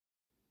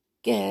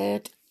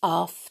Good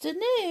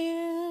afternoon.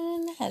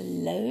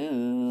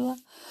 Hello.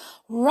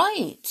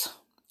 Right.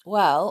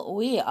 Well,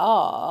 we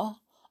are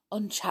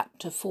on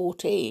chapter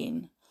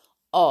 14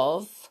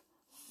 of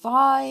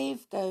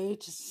 5 Go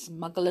to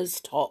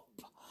Smuggler's Top.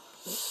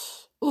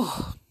 Ooh.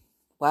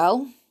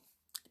 Well,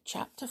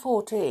 chapter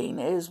 14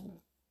 is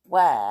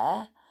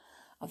where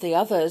the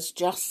others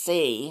just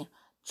see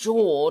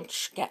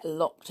George get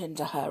locked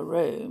into her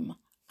room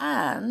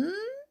and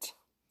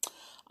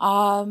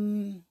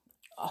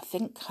I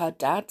think her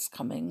dad's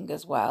coming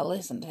as well,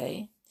 isn't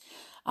he?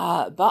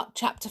 But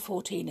chapter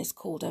 14 is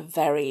called A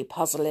Very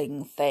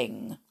Puzzling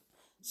Thing.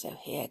 So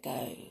here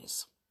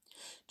goes.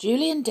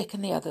 Julian, Dick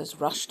and the others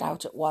rushed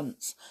out at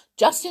once,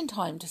 just in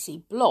time to see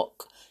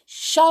Block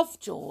shove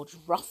George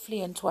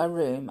roughly into her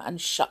room and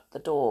shut the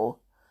door.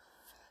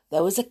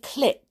 There was a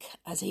click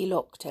as he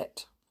locked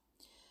it.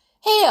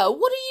 "Here,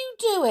 what are you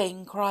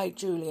doing?" cried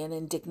Julian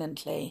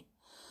indignantly.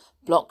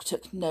 Block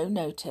took no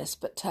notice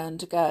but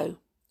turned to go.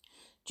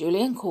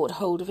 Julian caught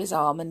hold of his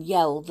arm and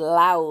yelled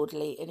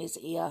loudly in his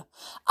ear,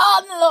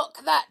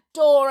 "Unlock that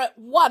door at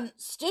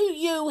once! Do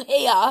you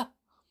hear?"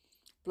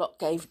 Block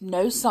gave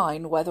no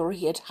sign whether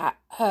he had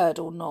heard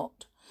or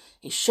not.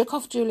 He shook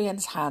off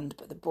Julian's hand,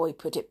 but the boy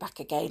put it back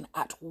again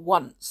at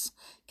once,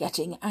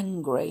 getting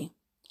angry.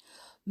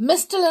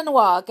 "Mr.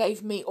 Lenoir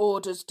gave me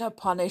orders to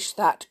punish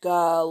that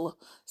girl,"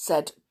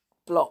 said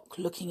Block,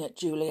 looking at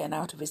Julian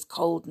out of his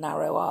cold,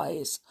 narrow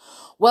eyes.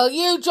 "Well,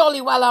 you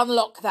jolly well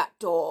unlock that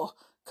door,"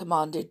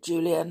 commanded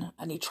Julian,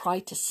 and he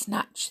tried to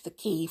snatch the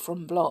key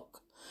from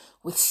Block.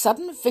 With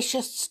sudden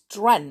vicious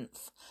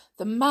strength,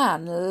 the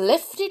man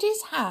lifted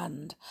his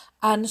hand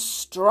and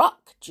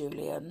struck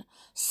Julian,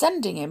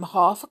 sending him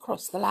half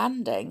across the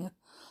landing.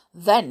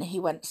 Then he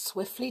went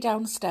swiftly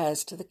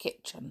downstairs to the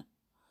kitchen.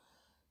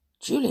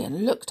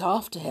 Julian looked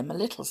after him, a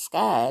little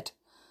scared.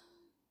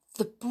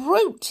 "The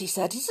brute," he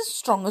said, "is as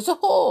strong as a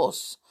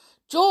horse.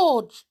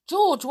 George,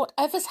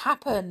 whatever's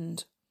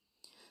happened?"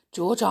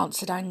 George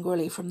answered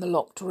angrily from the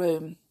locked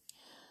room.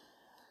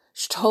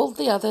 She told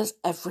the others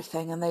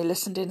everything, and they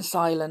listened in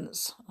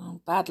silence.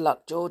 "Oh, bad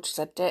luck, George,"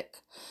 said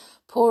Dick.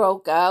 "Poor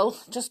old girl,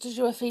 just as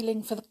you were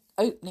feeling for the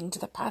opening to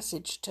the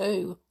passage,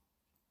 too."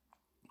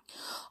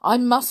 "I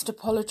must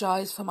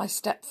apologise for my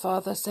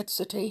stepfather," said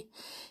Sooty.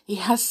 "He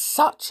has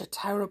such a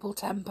terrible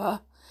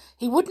temper.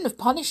 He wouldn't have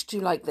punished you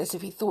like this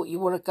if he thought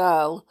you were a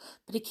girl,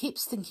 but he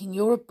keeps thinking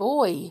you're a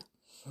boy."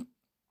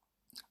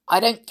 "I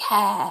don't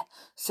care,"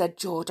 said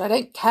George. "I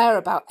don't care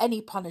about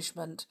any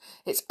punishment.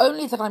 It's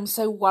only that I'm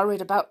so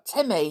worried about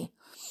Timmy.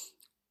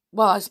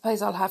 Well, I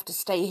suppose I'll have to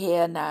stay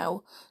here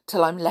now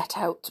till I'm let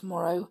out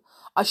tomorrow.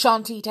 I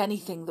shan't eat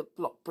anything that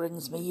Block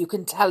brings me, you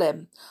can tell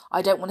him.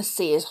 I don't want to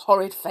see his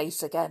horrid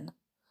face again."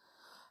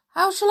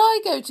 "How shall I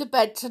go to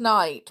bed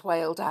tonight?"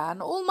 wailed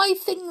Anne. "All my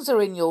things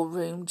are in your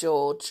room,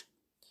 George."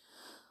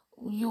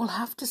 "You'll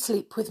have to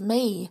sleep with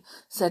me,"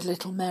 said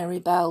little Mary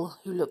Bell,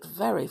 who looked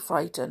very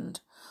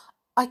frightened.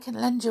 "I can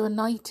lend you a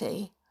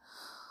nightie."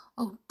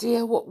 "Oh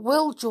dear, what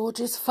will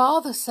George's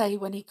father say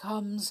when he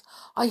comes?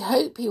 I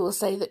hope he will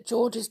say that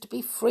George is to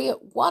be free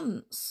at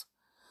once."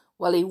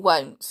 "Well, he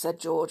won't," said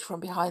George from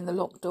behind the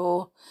locked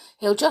door.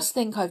 "He'll just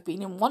think I've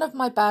been in one of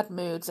my bad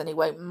moods, and he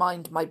won't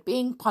mind my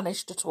being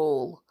punished at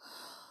all.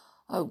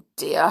 Oh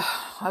dear,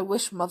 I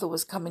wish Mother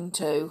was coming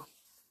too."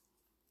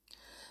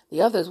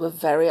 The others were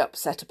very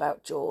upset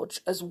about George,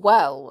 as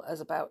well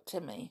as about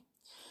Timmy.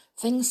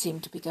 Things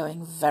seemed to be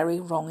going very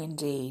wrong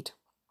indeed.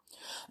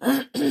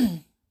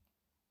 At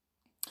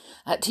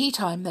tea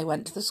time they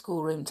went to the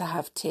schoolroom to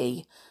have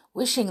tea,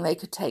 wishing they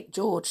could take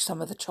George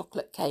some of the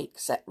chocolate cake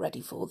set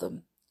ready for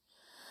them.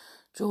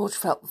 George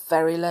felt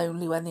very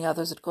lonely when the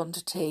others had gone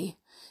to tea.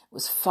 It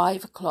was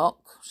 5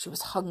 o'clock. She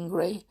was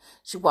hungry.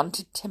 She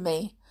wanted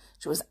Timmy.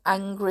 She was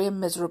angry and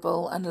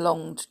miserable and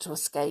longed to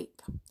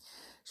escape.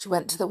 She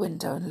went to the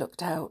window and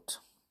looked out.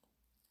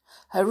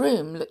 Her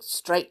room looked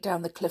straight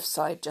down the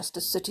cliffside, just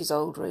as Sooty's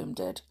old room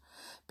did.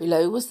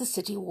 Below was the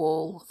city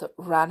wall that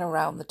ran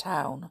around the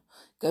town,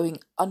 going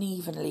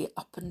unevenly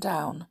up and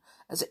down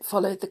as it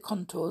followed the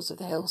contours of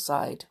the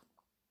hillside.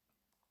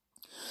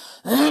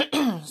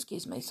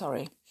 Excuse me,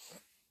 sorry.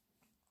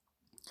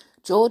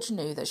 George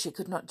knew that she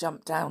could not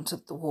jump down to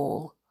the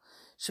wall.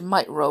 She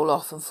might roll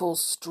off and fall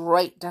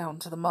straight down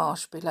to the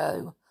marsh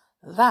below.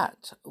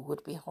 That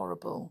would be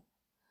horrible.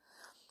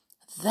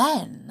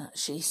 Then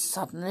she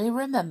suddenly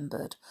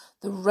remembered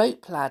the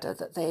rope ladder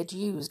that they had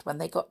used when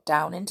they got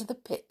down into the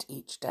pit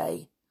each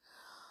day.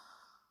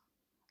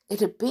 It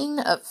had been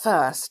at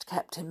first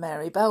kept in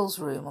Mary Bell's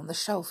room on the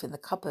shelf in the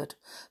cupboard,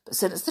 but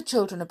since the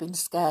children had been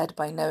scared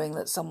by knowing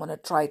that someone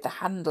had tried the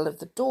handle of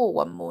the door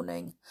one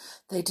morning,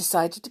 they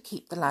decided to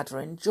keep the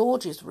ladder in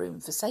George's room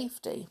for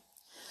safety.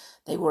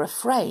 They were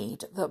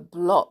afraid that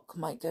Block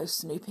might go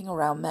snooping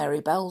around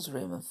Mary Bell's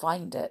room and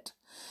find it,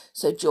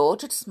 so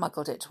George had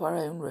smuggled it to her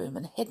own room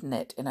and hidden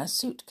it in her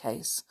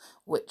suitcase,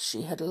 which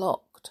she had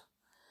locked.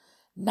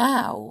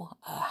 Now,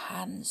 her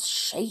hands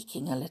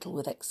shaking a little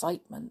with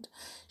excitement,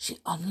 she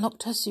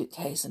unlocked her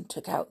suitcase and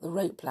took out the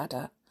rope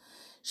ladder.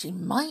 She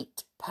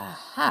might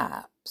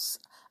perhaps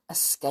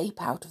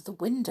escape out of the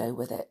window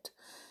with it.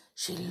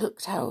 She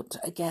looked out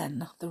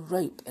again, the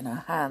rope in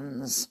her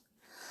hands.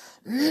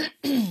 But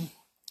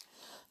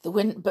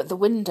the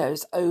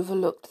windows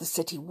overlooked the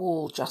city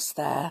wall just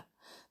there.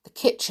 The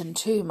kitchen,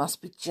 too,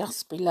 must be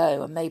just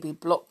below, and maybe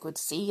Block would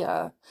see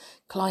her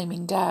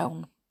climbing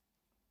down.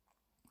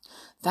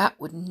 That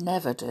would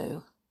never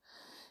do.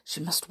 She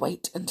must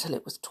wait until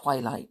it was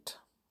twilight.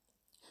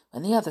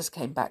 When the others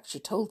came back, she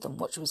told them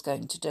what she was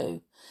going to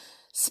do,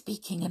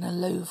 speaking in a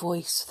low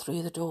voice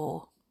through the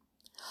door.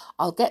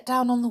 "I'll get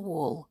down on the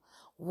wall,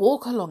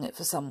 walk along it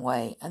for some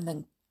way, and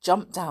then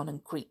jump down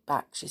and creep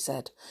back," she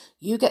said.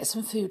 "You get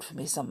some food for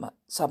me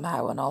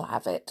somehow, and I'll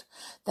have it.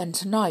 Then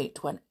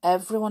tonight, when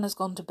everyone has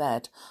gone to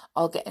bed,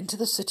 I'll get into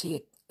the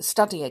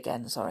study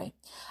again,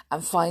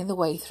 and find the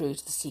way through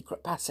to the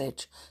secret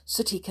passage.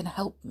 Sooty can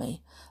help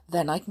me.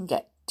 Then I can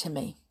get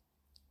Timmy."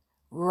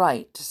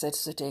 "Right," said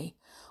Sooty.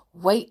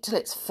 "Wait till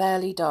it's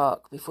fairly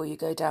dark before you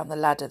go down the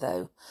ladder,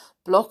 though.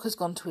 Block has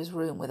gone to his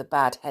room with a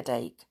bad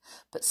headache,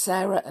 but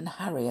Sarah and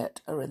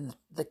Harriet are in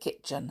the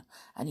kitchen,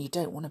 and you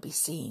don't want to be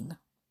seen."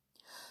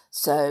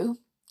 So,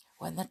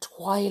 when the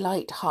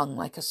twilight hung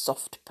like a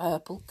soft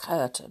purple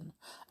curtain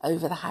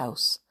over the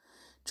house,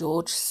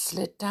 George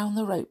slid down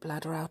the rope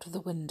ladder out of the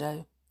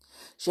window.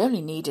 She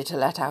only needed to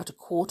let out a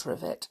quarter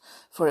of it,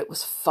 for it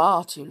was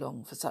far too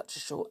long for such a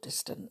short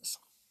distance.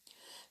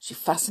 She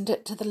fastened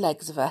it to the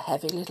legs of her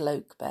heavy little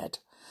oak bed.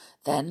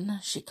 Then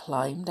she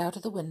climbed out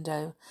of the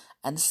window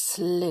and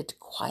slid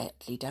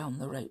quietly down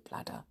the rope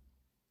ladder.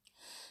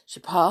 She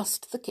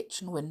passed the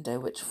kitchen window,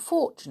 which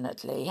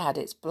fortunately had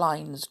its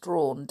blinds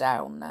drawn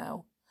down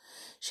now.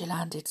 She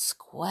landed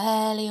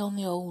squarely on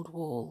the old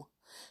wall.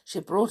 She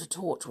had brought a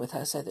torch with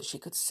her so that she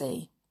could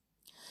see.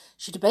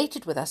 She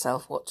debated with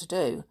herself what to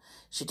do.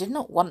 She did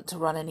not want to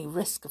run any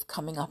risk of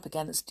coming up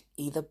against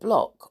either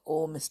Block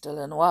or Mr.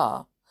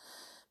 Lenoir.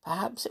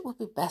 Perhaps it would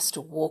be best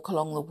to walk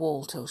along the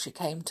wall till she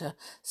came to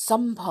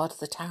some part of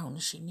the town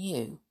she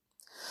knew.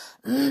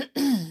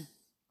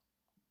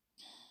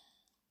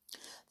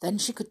 Then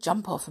she could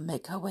jump off and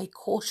make her way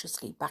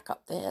cautiously back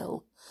up the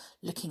hill,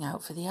 looking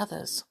out for the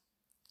others.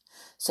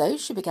 So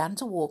she began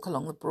to walk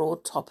along the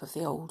broad top of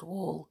the old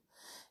wall.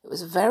 It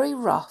was very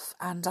rough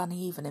and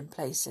uneven in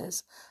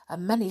places,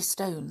 and many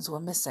stones were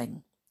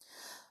missing.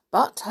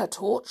 But her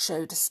torch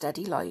showed a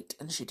steady light,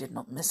 and she did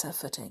not miss her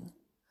footing.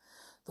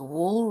 The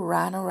wall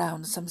ran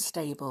around some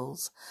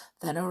stables,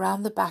 then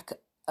around the back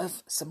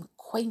of some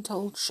quaint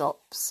old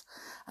shops,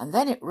 and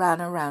then it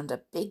ran around a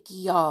big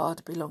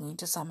yard belonging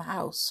to some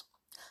house,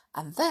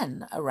 and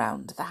then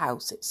around the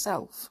house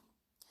itself.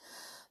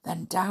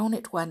 Then down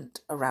it went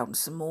around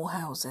some more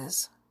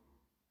houses.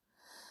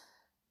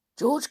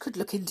 George could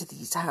look into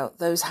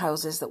those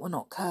houses that were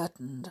not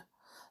curtained.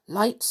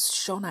 Lights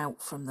shone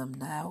out from them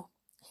now.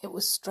 It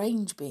was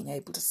strange being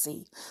able to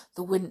see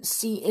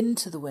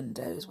into the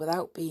windows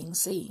without being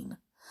seen.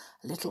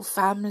 A little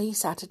family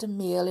sat at a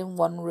meal in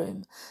one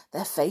room,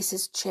 their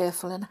faces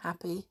cheerful and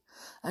happy.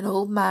 An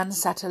old man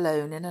sat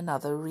alone in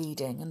another,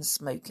 reading and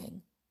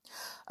smoking.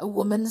 A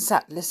woman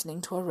sat listening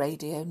to a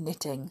radio,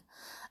 knitting.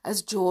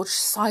 As George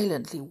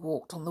silently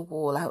walked on the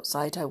wall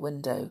outside her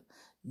window,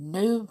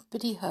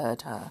 nobody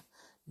heard her.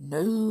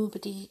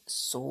 Nobody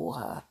saw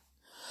her.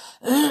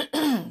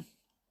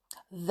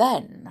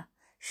 Then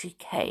she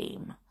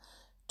came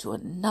to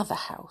another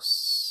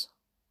house,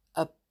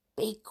 a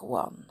big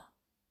one.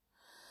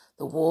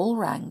 The wall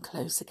ran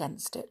close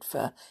against it,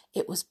 for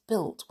it was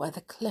built where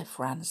the cliff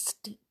ran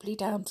steeply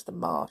down to the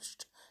marsh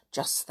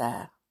just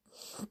there.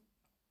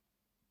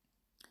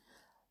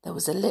 There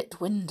was a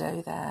lit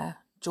window there.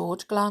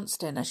 George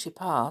glanced in as she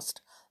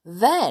passed.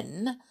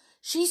 Then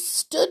she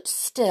stood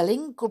still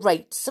in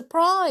great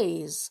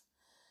surprise.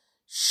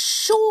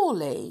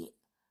 Surely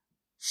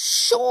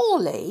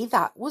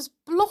that was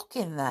Block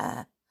in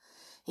there.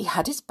 He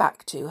had his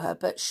back to her,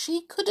 but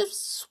she could have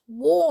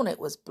sworn it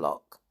was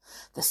Block.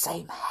 The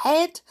same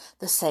head,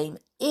 the same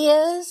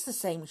ears, the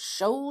same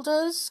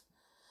shoulders.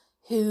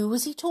 Who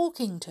was he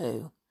talking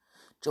to?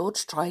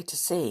 George tried to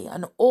see,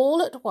 and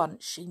all at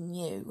once she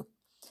knew.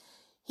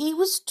 He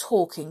was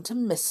talking to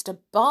Mr.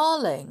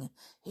 Barling,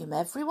 whom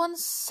everyone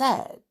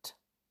said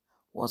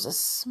was a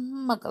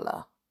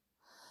smuggler.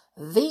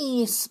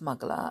 The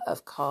smuggler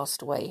of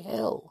Castaway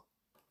Hill.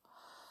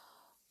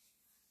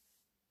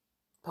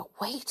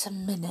 But wait a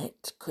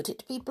minute, could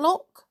it be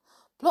Block?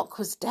 Block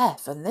was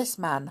deaf, and this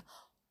man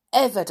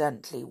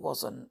evidently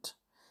wasn't.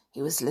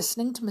 He was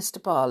listening to Mr.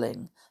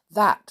 Barling,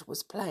 that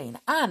was plain,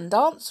 and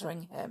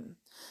answering him,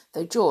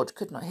 though George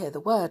could not hear the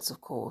words, of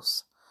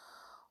course.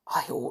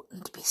 "I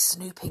oughtn't to be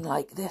snooping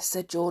like this,"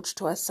 said George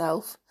to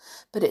herself,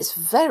 "but it's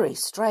very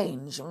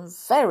strange and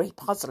very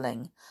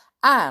puzzling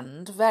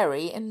and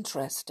very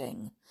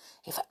interesting.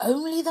 If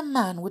only the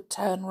man would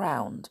turn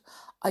round,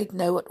 I'd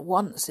know at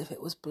once if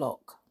it was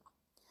Block."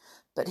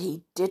 But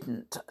he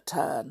didn't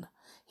turn.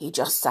 He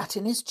just sat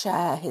in his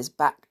chair, his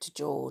back to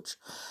George.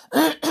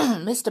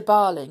 Mr.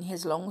 Barling,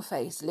 his long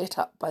face lit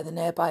up by the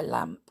nearby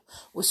lamp,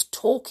 was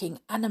talking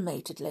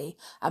animatedly,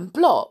 and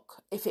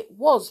Block, if it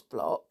was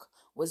Block,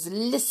 was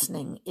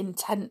listening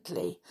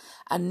intently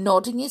and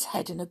nodding his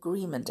head in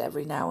agreement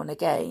every now and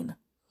again.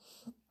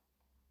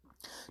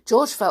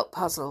 George felt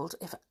puzzled.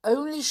 If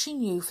only she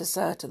knew for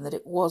certain that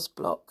it was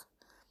Block.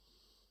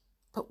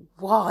 But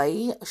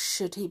why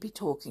should he be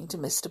talking to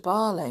Mr.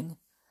 Barling?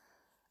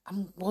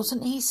 And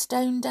wasn't he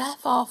stone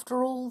deaf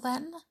after all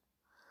then?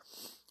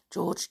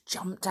 George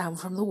jumped down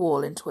from the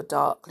wall into a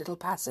dark little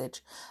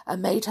passage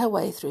and made her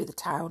way through the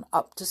town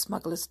up to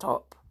Smuggler's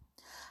Top.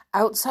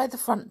 Outside the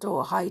front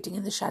door, hiding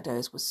in the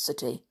shadows, was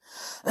Sooty.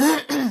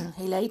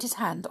 He laid his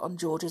hand on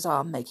George's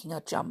arm, making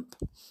her jump.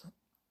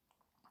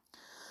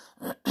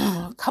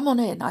 Come on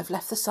in, I've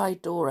left the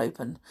side door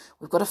open.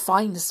 We've got a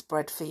fine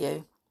spread for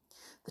you.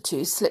 The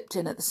two slipped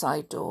in at the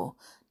side door,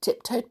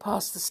 tiptoed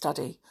past the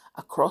study,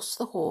 across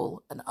the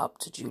hall and up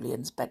to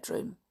Julian's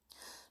bedroom.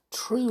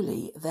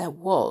 Truly, there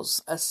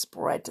was a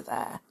spread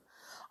there.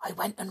 I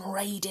went and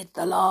raided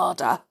the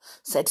larder,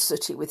 said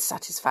Sooty with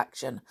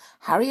satisfaction.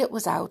 Harriet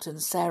was out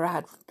and Sarah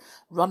had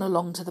run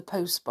along to the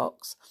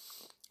postbox.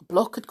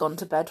 Block had gone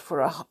to bed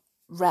for a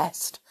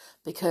rest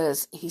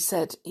because he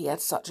said he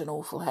had such an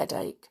awful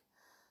headache.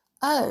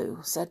 Oh,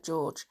 said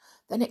George,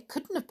 then it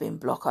couldn't have been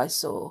Block I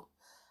saw.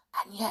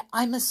 And yet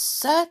I'm as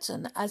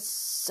certain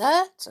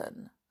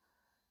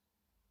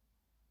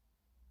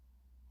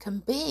can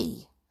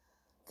be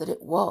that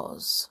it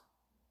was.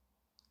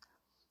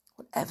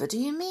 Whatever do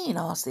you mean?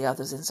 Asked the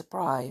others in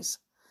surprise.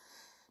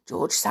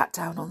 George sat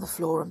down on the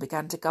floor and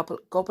began to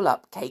gobble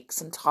up cakes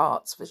and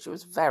tarts, for she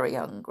was very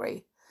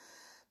hungry.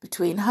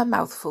 Between her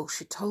mouthfuls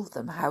she told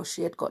them how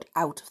she had got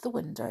out of the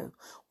window,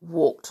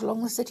 walked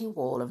along the city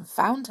wall and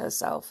found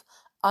herself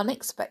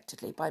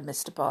unexpectedly by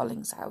Mr.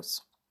 Barling's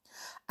house.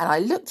 And I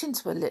looked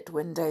into a lit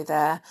window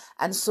there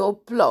and saw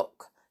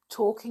Block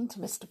talking to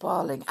Mr.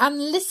 Barling and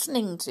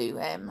listening to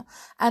him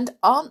and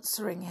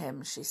answering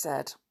him, she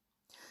said.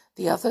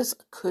 The others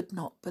could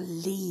not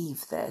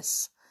believe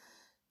this.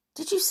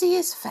 Did you see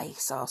his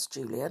face? Asked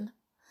Julian.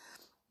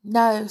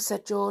 No,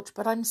 said George,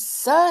 but I'm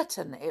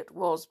certain it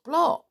was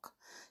Block.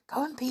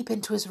 Go and peep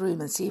into his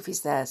room and see if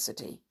he's there,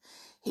 Sooty.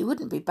 He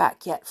wouldn't be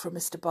back yet from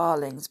Mr.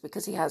 Barling's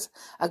because he has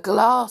a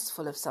glass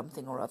full of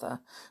something or other,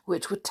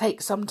 which would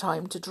take some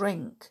time to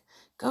drink.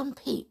 Go and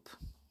peep.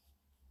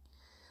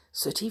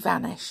 Sooty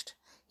vanished.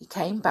 He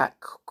came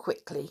back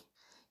quickly.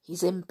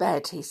 He's in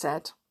bed, he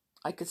said.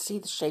 I could see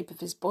the shape of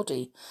his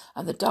body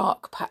and the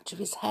dark patch of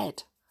his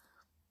head.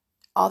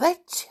 Are there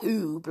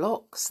two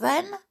Blocks,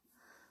 then?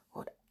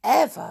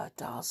 Whatever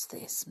does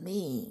this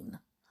mean?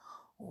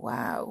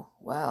 Wow,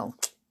 well,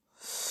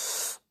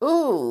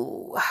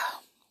 ooh,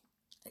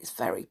 it's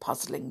very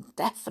puzzling,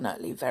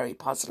 definitely very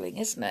puzzling,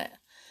 isn't it?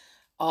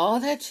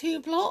 Are there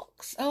two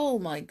Blocks? Oh,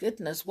 my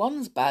goodness,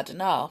 one's bad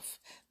enough.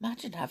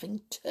 Imagine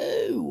having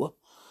two.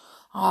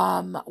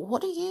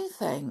 What do you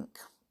think?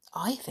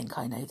 I think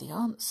I know the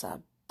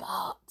answer,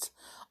 but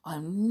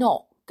I'm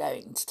not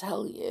going to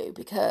tell you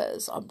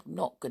because I'm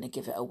not going to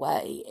give it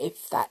away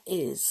if that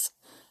is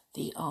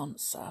the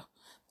answer.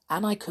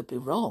 And I could be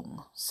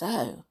wrong.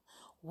 So,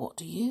 what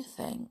do you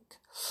think?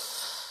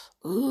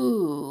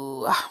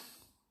 Ooh,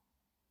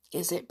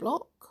 is it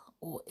Block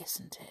or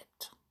isn't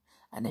it?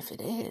 And if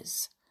it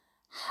is,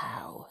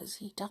 how has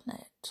he done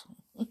it?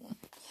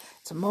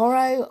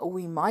 Tomorrow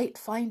we might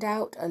find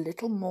out a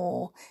little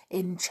more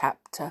in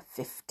chapter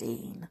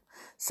 15.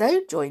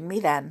 So join me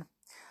then.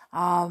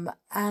 And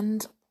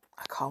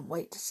I can't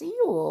wait to see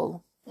you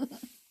all.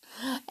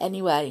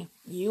 Anyway,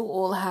 you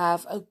all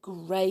have a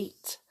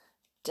great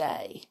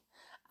day.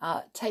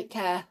 Take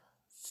care.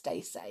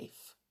 Stay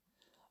safe.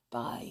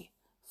 Bye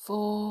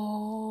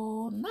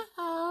for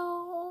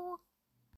now.